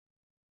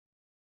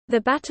The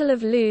Battle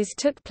of Loos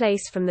took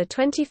place from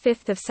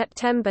 25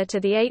 September to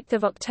 8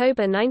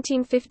 October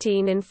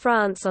 1915 in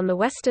France on the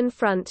Western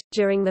Front,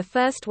 during the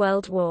First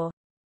World War.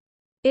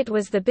 It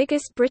was the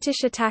biggest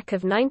British attack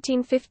of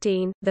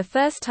 1915, the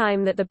first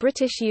time that the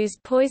British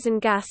used poison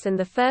gas and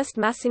the first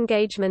mass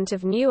engagement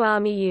of new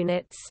army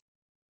units.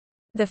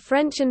 The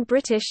French and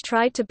British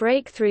tried to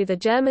break through the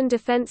German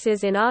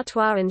defences in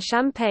Artois and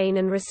Champagne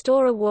and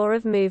restore a war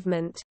of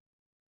movement.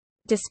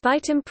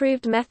 Despite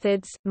improved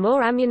methods,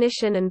 more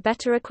ammunition and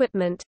better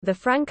equipment, the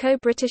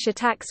Franco-British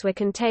attacks were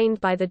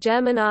contained by the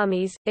German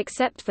armies,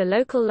 except for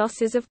local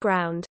losses of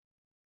ground.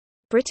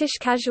 British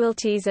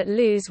casualties at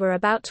Loos were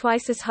about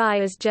twice as high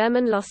as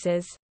German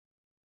losses.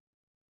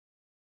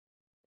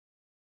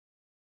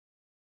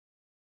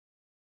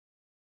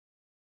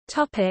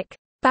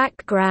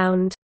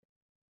 Background.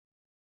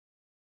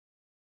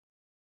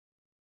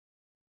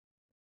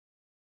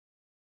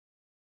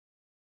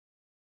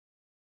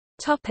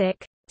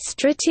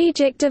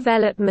 Strategic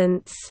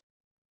developments.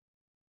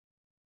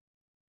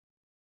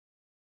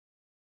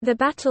 The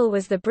battle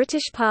was the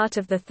British part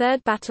of the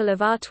Third Battle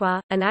of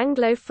Artois, an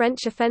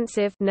Anglo-French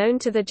offensive known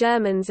to the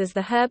Germans as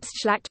the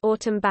Herbstschlacht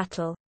Autumn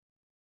Battle.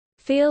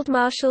 Field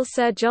Marshal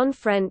Sir John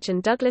French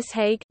and Douglas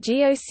Haig,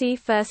 GOC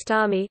First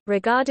Army,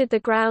 regarded the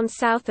ground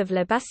south of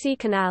Le Bassy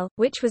Canal,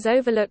 which was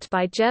overlooked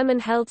by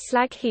German-held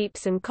slag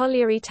heaps and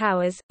colliery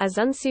towers, as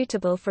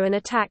unsuitable for an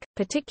attack,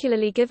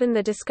 particularly given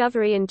the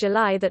discovery in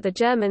July that the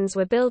Germans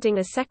were building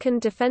a second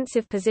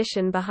defensive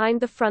position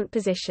behind the front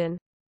position.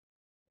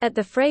 At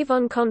the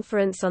Frévon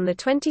Conference on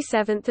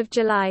 27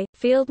 July,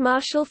 Field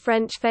Marshal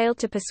French failed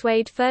to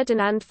persuade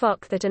Ferdinand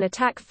Foch that an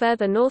attack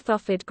further north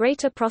offered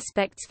greater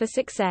prospects for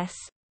success.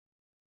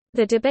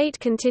 The debate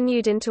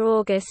continued into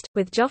August,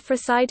 with Joffre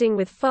siding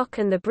with Foch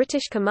and the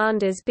British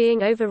commanders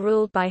being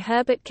overruled by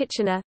Herbert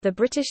Kitchener, the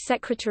British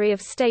Secretary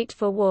of State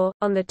for War,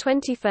 on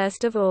 21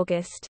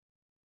 August.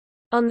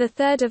 On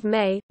 3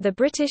 May, the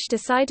British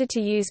decided to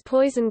use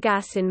poison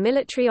gas in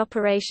military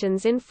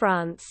operations in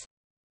France.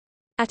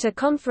 At a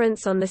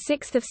conference on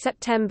 6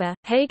 September,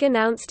 Haig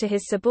announced to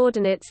his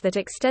subordinates that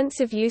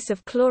extensive use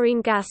of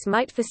chlorine gas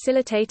might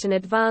facilitate an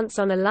advance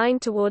on a line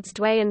towards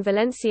Douai and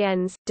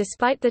Valenciennes,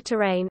 despite the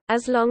terrain,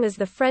 as long as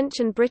the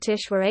French and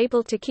British were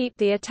able to keep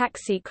the attack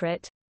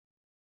secret.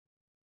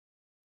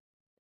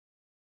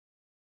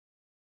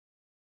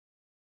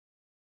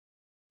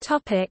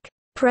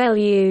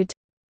 Prelude.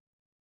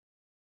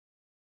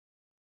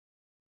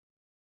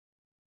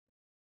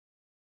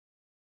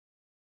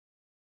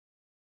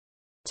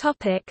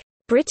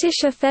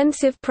 British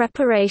offensive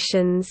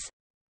preparations.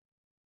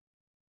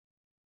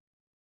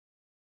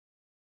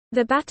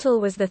 The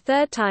battle was the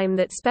third time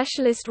that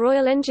specialist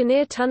Royal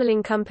Engineer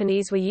tunnelling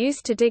companies were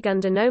used to dig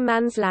under no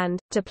man's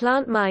land, to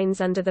plant mines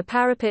under the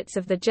parapets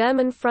of the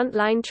German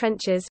front-line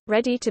trenches,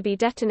 ready to be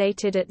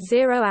detonated at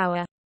 0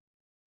 hour.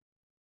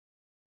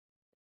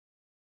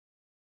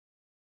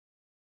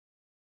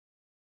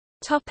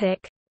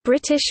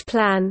 British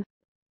plan.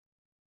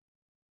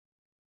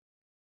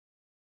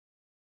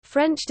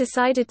 French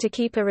decided to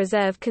keep a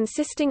reserve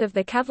consisting of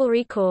the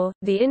Cavalry Corps,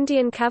 the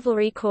Indian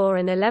Cavalry Corps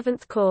and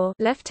 11th Corps,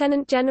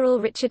 Lieutenant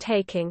General Richard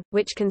Haking,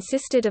 which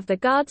consisted of the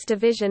Guards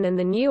Division and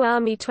the new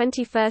Army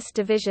 21st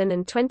Division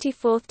and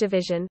 24th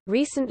Division,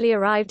 recently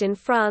arrived in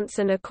France,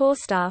 and a corps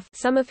staff,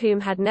 some of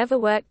whom had never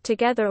worked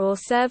together or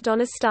served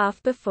on a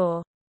staff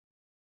before.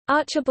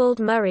 Archibald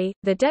Murray,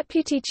 the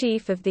Deputy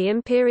Chief of the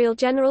Imperial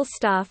General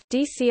Staff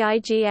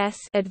 (DCIGS),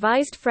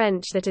 advised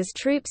French that as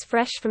troops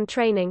fresh from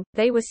training,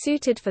 they were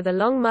suited for the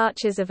long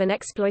marches of an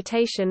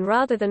exploitation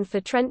rather than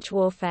for trench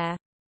warfare.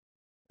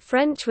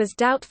 French was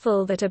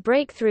doubtful that a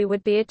breakthrough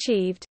would be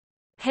achieved.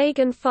 Haig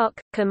and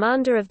Foch,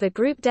 commander of the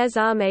Groupe des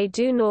Armées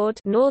du Nord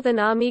Northern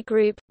Army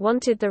Group,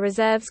 wanted the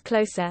reserves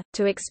closer,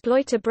 to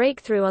exploit a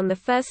breakthrough on the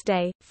first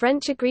day.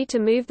 French agreed to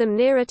move them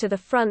nearer to the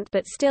front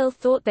but still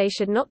thought they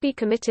should not be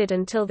committed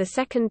until the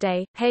second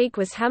day. Haig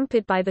was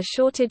hampered by the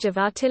shortage of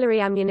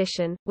artillery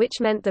ammunition, which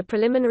meant the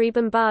preliminary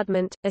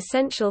bombardment,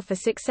 essential for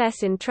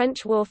success in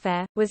trench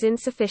warfare, was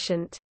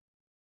insufficient.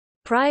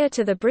 Prior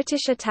to the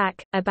British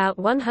attack, about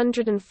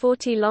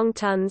 140 long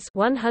tons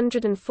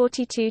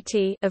 142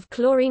 t of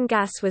chlorine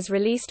gas was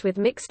released with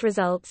mixed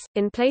results.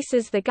 In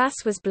places the gas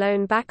was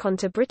blown back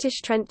onto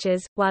British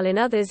trenches, while in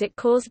others it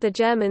caused the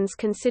Germans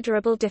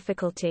considerable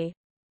difficulty.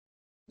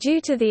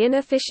 Due to the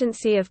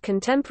inefficiency of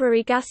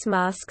contemporary gas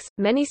masks,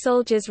 many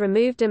soldiers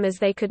removed them as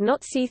they could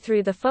not see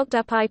through the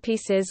fogged-up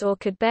eyepieces or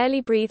could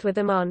barely breathe with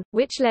them on,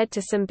 which led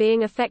to some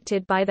being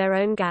affected by their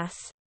own gas.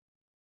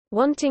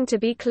 Wanting to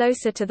be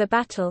closer to the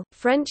battle,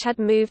 French had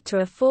moved to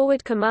a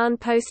forward command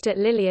post at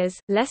Liliers,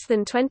 less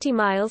than 20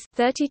 miles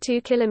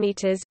 (32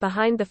 kilometers)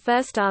 behind the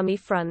First Army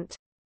front.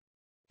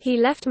 He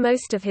left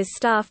most of his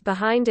staff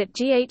behind at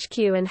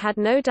GHQ and had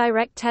no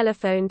direct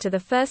telephone to the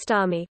First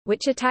Army,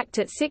 which attacked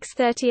at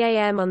 6:30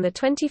 a.m. on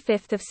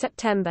 25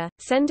 September,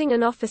 sending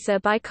an officer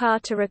by car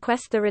to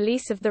request the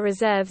release of the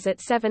reserves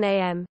at 7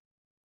 a.m.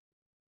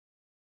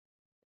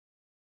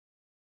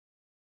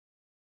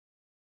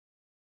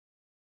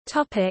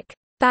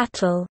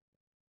 Battle.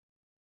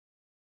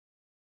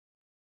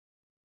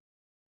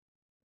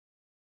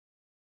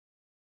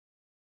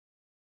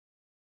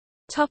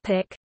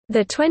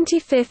 The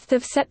 25th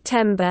of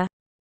September.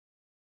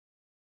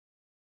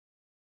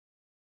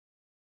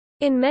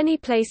 In many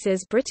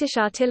places British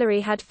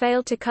artillery had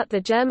failed to cut the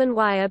German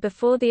wire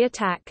before the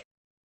attack.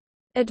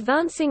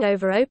 Advancing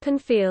over open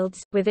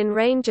fields, within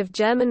range of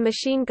German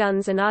machine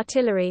guns and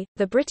artillery,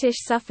 the British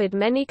suffered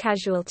many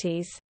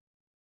casualties.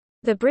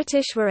 The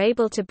British were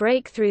able to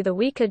break through the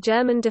weaker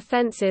German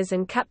defences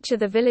and capture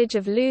the village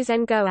of Loos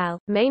en Goal,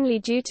 mainly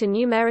due to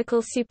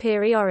numerical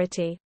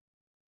superiority.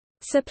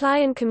 Supply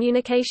and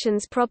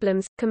communications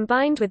problems,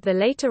 combined with the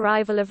late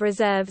arrival of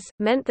reserves,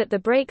 meant that the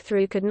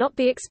breakthrough could not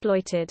be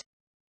exploited.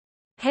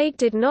 Haig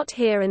did not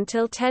hear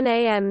until 10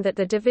 a.m. that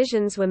the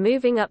divisions were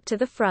moving up to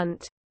the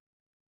front.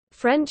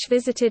 French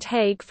visited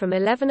Haig from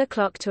 11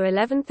 o'clock to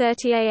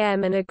 11:30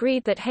 a.m. and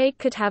agreed that Haig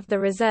could have the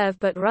reserve,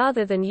 but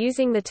rather than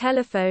using the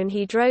telephone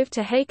he drove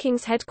to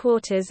Haking's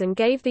headquarters and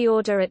gave the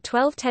order at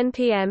 12:10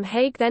 p.m.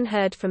 Haig then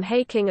heard from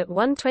Haking at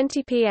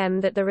 1:20 p.m.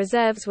 that the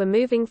reserves were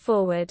moving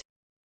forward.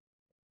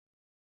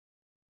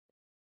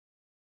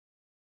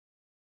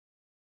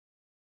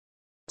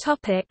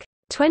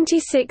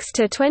 26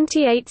 to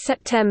 28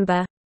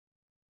 September.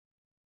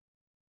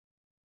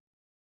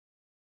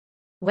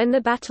 When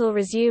the battle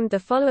resumed the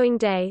following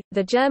day,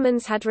 the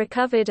Germans had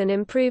recovered and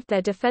improved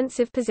their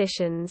defensive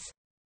positions.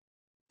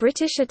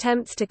 British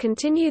attempts to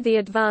continue the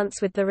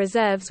advance with the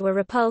reserves were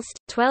repulsed.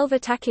 12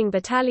 attacking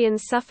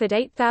battalions suffered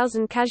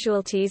 8,000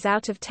 casualties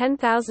out of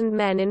 10,000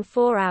 men in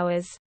 4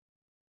 hours.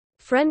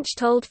 French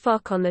told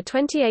Foch on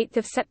 28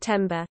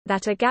 September,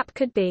 that a gap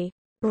could be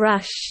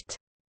 «rushed»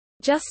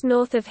 just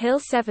north of Hill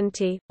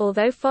 70,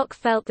 although Foch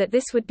felt that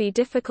this would be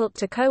difficult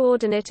to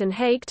coordinate, and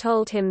Haig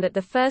told him that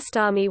the First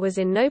Army was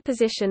in no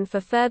position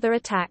for further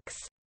attacks.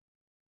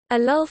 A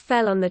lull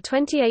fell on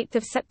 28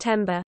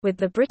 September, with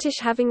the British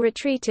having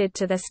retreated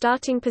to their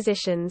starting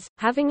positions,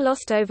 having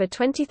lost over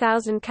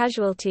 20,000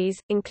 casualties,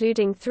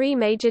 including 3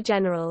 major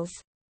generals.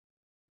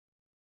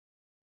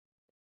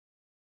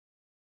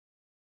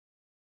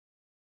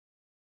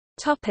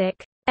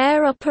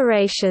 Air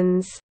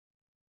operations.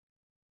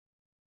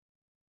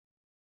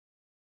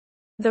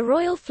 The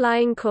Royal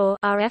Flying Corps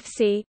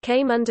 (RFC)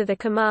 came under the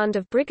command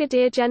of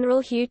Brigadier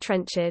General Hugh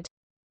Trenchard.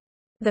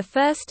 The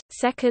 1st,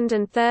 2nd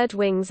and 3rd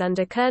Wings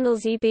under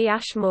Colonels E. B.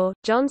 Ashmore,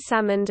 John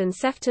Salmond and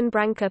Sefton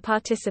Branca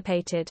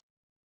participated.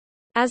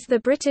 As the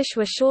British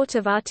were short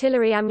of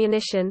artillery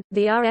ammunition,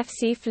 the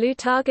RFC flew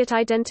target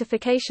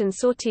identification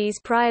sorties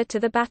prior to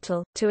the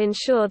battle, to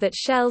ensure that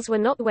shells were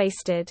not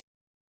wasted.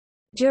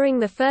 During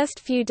the first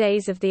few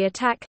days of the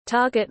attack,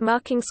 target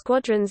marking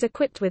squadrons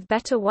equipped with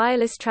better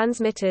wireless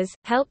transmitters,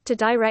 helped to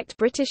direct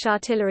British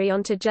artillery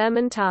onto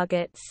German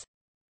targets.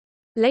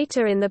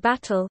 Later in the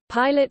battle,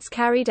 pilots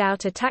carried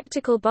out a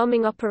tactical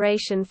bombing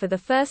operation for the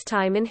first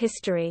time in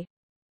history.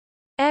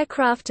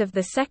 Aircraft of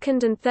the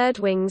 2nd and 3rd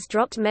Wings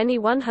dropped many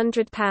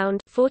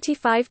 100-pound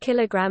 (45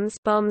 kilograms)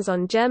 bombs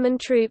on German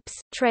troops,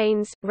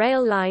 trains,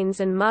 rail lines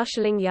and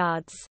marshalling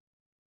yards.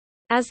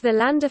 As the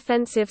land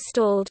offensive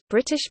stalled,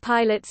 British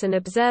pilots and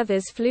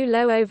observers flew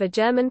low over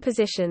German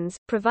positions,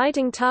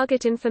 providing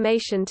target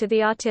information to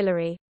the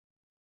artillery.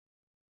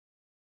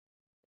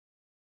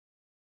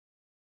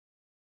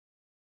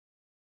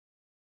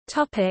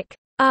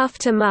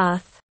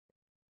 Aftermath.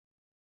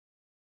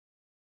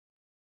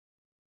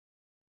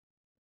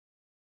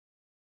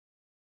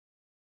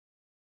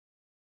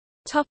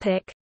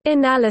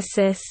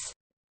 Analysis.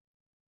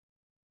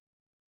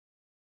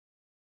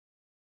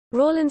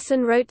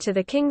 Rawlinson wrote to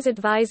the King's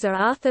advisor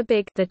Arthur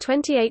Bigg, the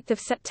 28th of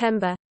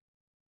September.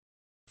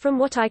 From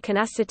what I can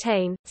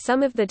ascertain,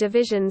 some of the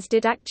divisions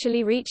did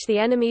actually reach the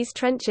enemy's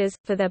trenches,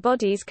 for their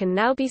bodies can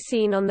now be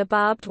seen on the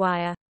barbed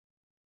wire.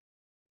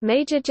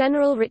 Major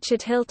General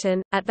Richard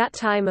Hilton, at that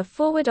time a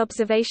forward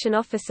observation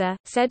officer,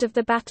 said of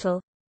the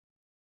battle,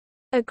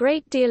 "A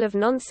great deal of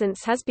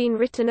nonsense has been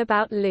written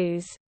about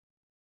Loos.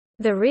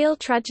 The real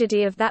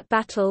tragedy of that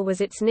battle was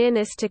its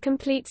nearness to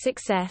complete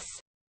success.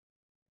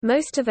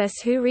 Most of us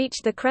who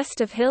reached the crest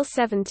of Hill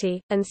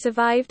 70, and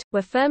survived,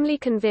 were firmly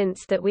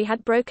convinced that we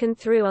had broken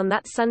through on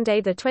that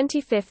Sunday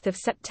 25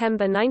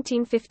 September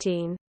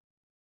 1915.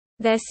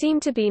 There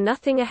seemed to be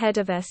nothing ahead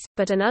of us,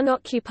 but an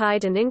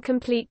unoccupied and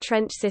incomplete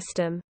trench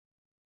system.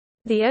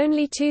 The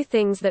only 2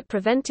 things that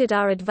prevented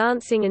our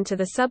advancing into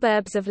the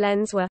suburbs of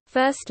Lens were,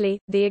 firstly,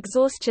 the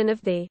exhaustion of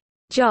the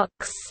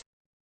Jocks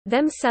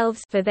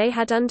themselves, for they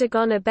had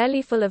undergone a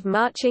bellyful of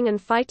marching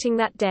and fighting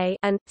that day,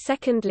 and,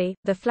 secondly,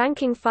 the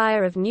flanking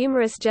fire of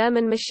numerous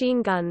German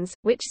machine guns,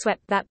 which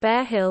swept that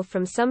bare hill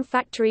from some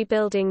factory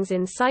buildings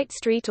in Sight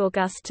Street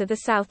Auguste to the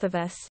south of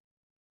us.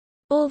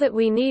 All that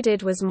we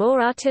needed was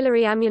more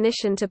artillery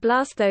ammunition to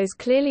blast those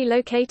clearly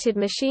located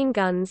machine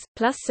guns,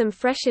 plus some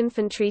fresh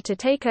infantry to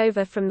take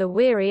over from the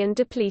weary and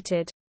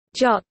depleted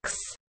Jocks.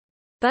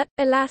 But,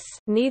 alas,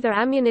 neither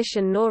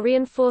ammunition nor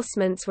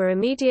reinforcements were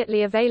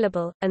immediately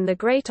available, and the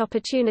great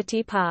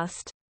opportunity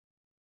passed.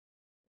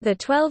 The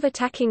 12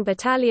 attacking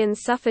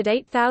battalions suffered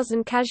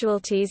 8,000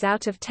 casualties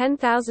out of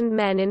 10,000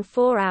 men in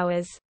 4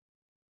 hours.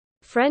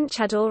 French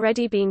had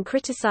already been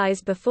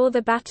criticized before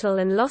the battle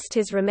and lost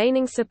his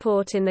remaining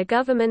support in the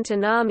government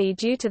and army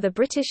due to the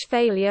British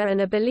failure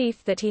and a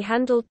belief that he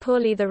handled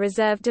poorly the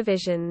reserve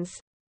divisions.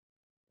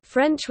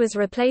 French was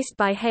replaced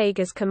by Haig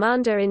as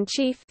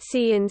Commander-in-Chief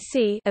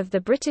of the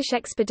British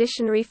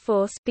Expeditionary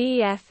Force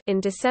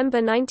in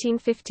December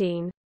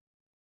 1915.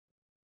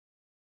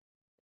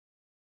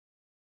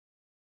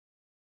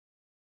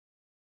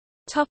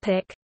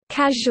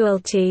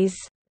 Casualties.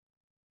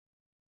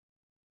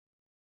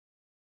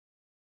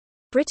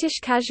 British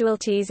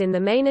casualties in the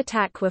main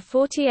attack were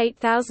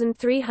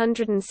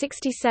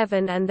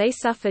 48,367 and they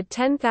suffered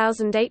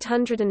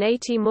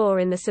 10,880 more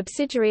in the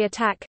subsidiary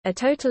attack, a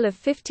total of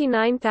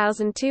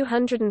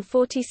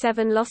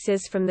 59,247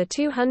 losses from the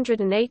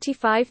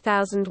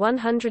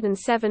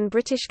 285,107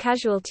 British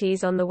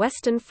casualties on the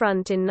Western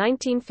Front in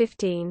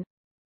 1915.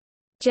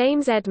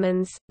 James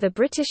Edmonds, the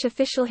British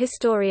official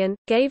historian,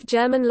 gave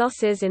German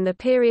losses in the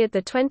period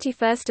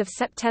 21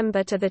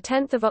 September to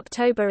 10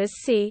 October as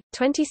c.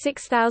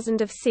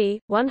 26,000 of c.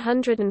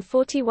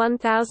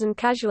 141,000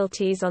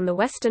 casualties on the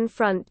Western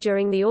Front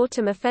during the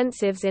autumn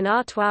offensives in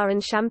Artois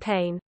and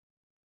Champagne.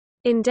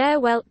 In Der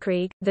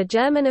Weltkrieg, the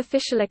German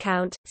official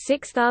account,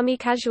 6th Army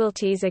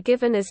casualties are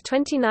given as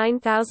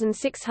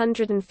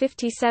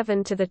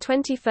 29,657 to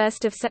 21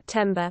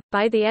 September.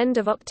 By the end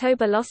of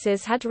October,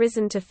 losses had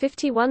risen to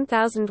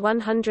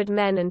 51,100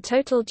 men, and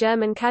total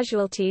German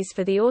casualties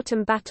for the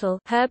autumn battle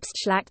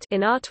Herbstschlacht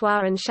in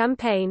Artois and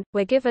Champagne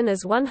were given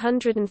as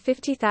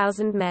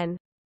 150,000 men.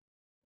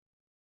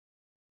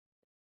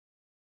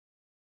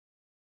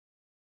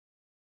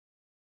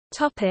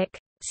 Topic: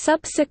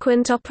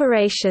 Subsequent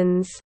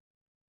operations.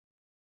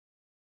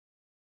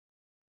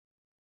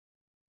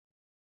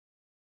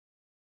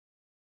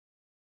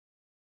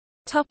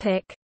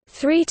 Topic: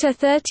 3 to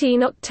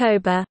 13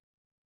 October.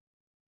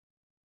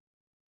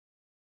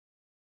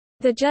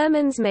 The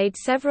Germans made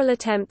several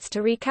attempts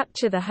to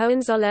recapture the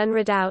Hohenzollern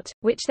redoubt,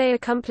 which they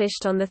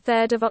accomplished on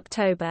 3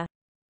 October.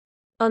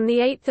 On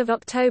 8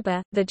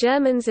 October, the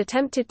Germans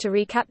attempted to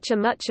recapture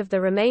much of the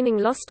remaining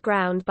lost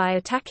ground by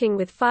attacking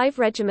with 5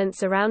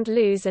 regiments around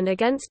Loos and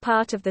against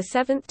part of the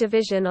 7th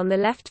Division on the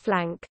left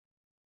flank.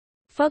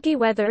 Foggy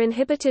weather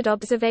inhibited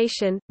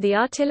observation, the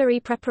artillery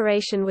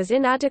preparation was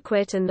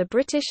inadequate and the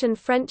British and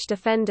French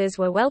defenders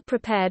were well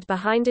prepared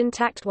behind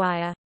intact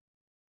wire.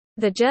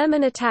 The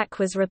German attack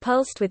was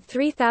repulsed with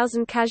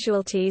 3,000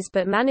 casualties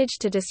but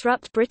managed to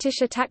disrupt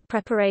British attack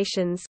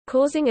preparations,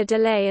 causing a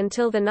delay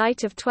until the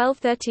night of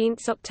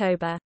 12–13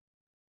 October.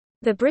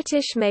 The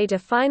British made a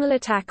final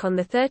attack on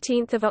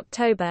 13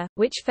 October,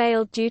 which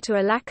failed due to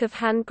a lack of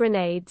hand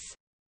grenades.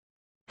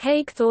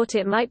 Haig thought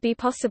it might be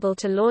possible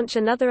to launch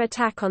another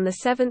attack on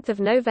 7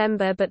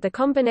 November, but the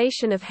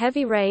combination of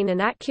heavy rain and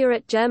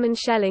accurate German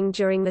shelling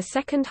during the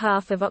second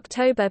half of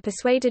October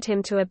persuaded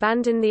him to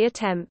abandon the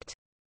attempt.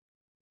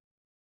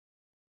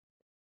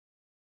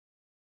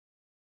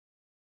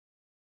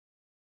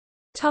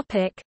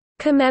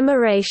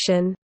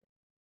 Commemoration.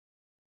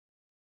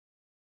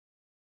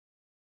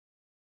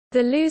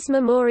 The Loos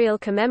Memorial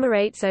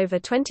commemorates over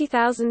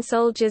 20,000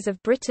 soldiers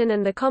of Britain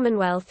and the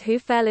Commonwealth who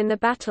fell in the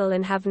battle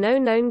and have no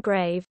known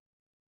grave.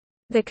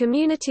 The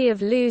community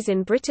of Loos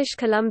in British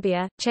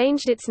Columbia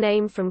changed its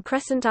name from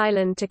Crescent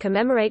Island to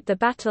commemorate the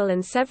battle,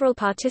 and several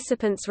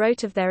participants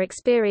wrote of their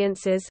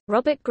experiences.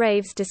 Robert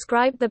Graves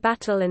described the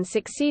battle and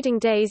succeeding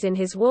days in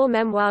his war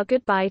memoir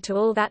Goodbye to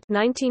All That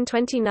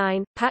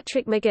 1929.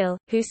 Patrick McGill,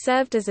 who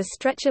served as a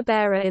stretcher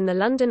bearer in the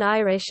London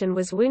Irish and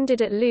was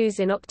wounded at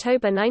Loos in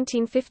October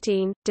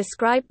 1915,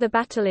 described the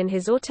battle in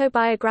his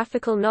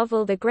autobiographical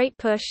novel The Great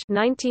Push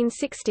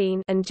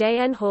 1916, and J.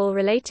 N. Hall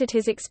related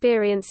his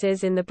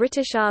experiences in the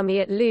British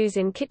Army at Loos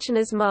in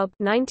Kitchener's Mob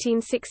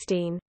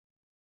 1916.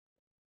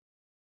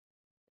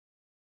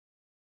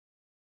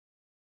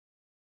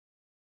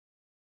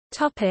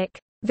 Topic: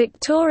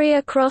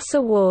 Victoria Cross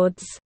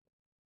Awards.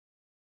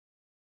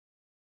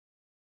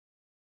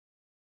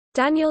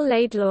 Daniel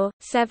Laidlaw,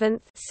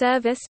 7th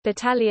Service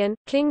Battalion,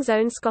 King's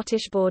Own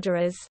Scottish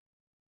Borderers.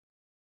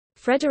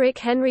 Frederick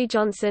Henry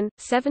Johnson,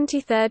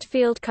 73rd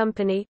Field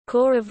Company,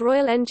 Corps of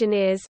Royal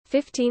Engineers,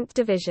 15th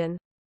Division.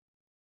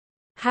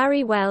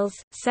 Harry Wells,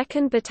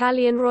 2nd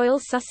Battalion Royal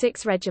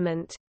Sussex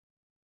Regiment.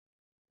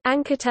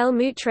 Anketel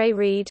Moutre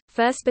Reid,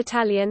 1st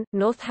Battalion,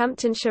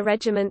 Northamptonshire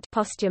Regiment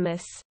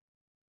posthumous.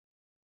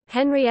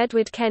 Henry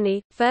Edward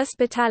Kenny, 1st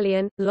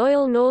Battalion,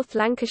 Loyal North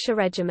Lancashire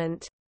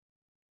Regiment.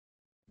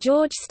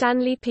 George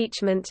Stanley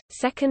Peachment,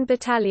 2nd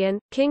Battalion,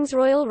 King's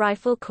Royal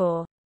Rifle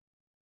Corps.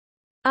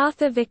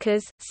 Arthur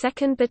Vickers,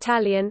 2nd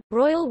Battalion,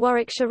 Royal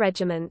Warwickshire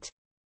Regiment.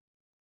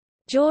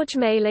 George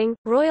Mayling,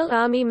 Royal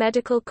Army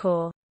Medical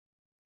Corps.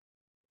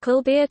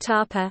 Kulbir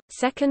Thapa,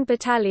 2nd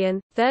Battalion,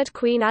 3rd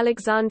Queen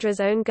Alexandra's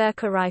Own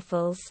Gurkha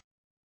Rifles.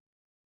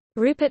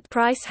 Rupert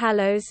Price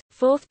Hallows,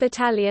 4th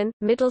Battalion,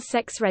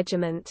 Middlesex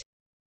Regiment.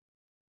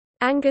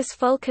 Angus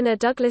Falconer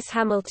Douglas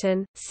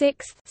Hamilton,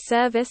 6th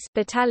Service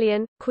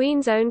Battalion,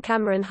 Queen's Own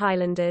Cameron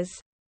Highlanders.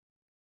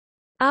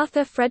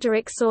 Arthur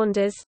Frederick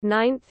Saunders,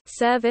 9th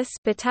Service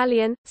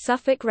Battalion,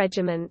 Suffolk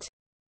Regiment.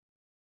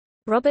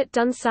 Robert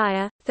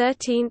Dunsire,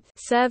 13th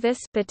Service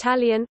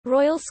Battalion,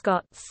 Royal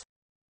Scots.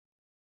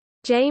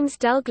 James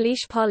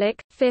Dalgleish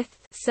Pollock, 5th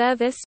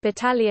Service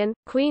Battalion,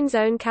 Queen's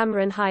Own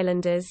Cameron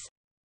Highlanders.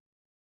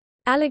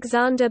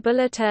 Alexander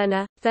Buller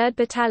Turner, 3rd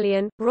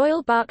Battalion,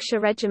 Royal Berkshire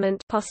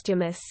Regiment,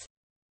 posthumous.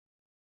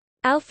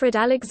 Alfred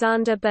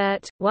Alexander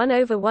Burt,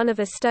 1/1 of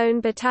a Stone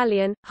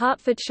Battalion,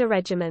 Hertfordshire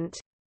Regiment.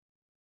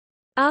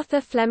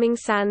 Arthur Fleming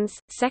Sands,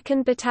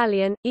 2nd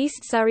Battalion,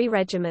 East Surrey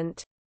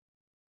Regiment.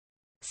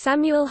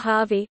 Samuel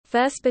Harvey,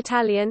 1st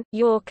Battalion,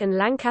 York and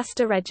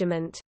Lancaster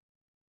Regiment.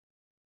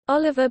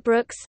 Oliver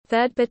Brooks,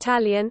 3rd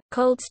Battalion,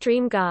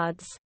 Coldstream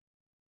Guards.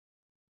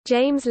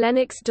 James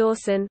Lennox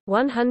Dawson,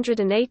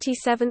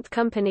 187th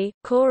Company,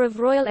 Corps of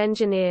Royal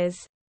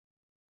Engineers.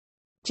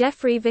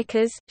 Geoffrey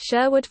Vickers,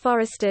 Sherwood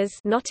Foresters,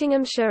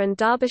 Nottinghamshire and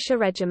Derbyshire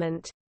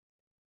Regiment.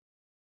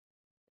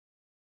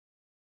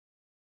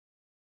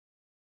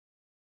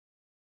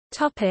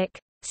 Topic.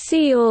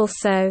 See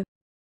also: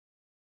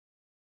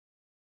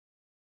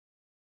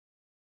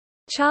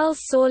 Charles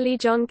Sawley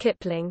John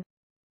Kipling.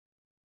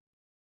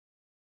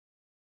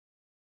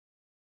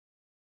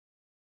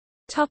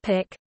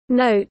 Topic.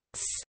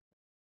 Notes.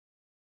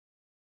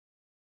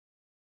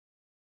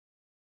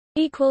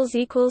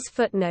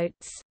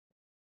 Footnotes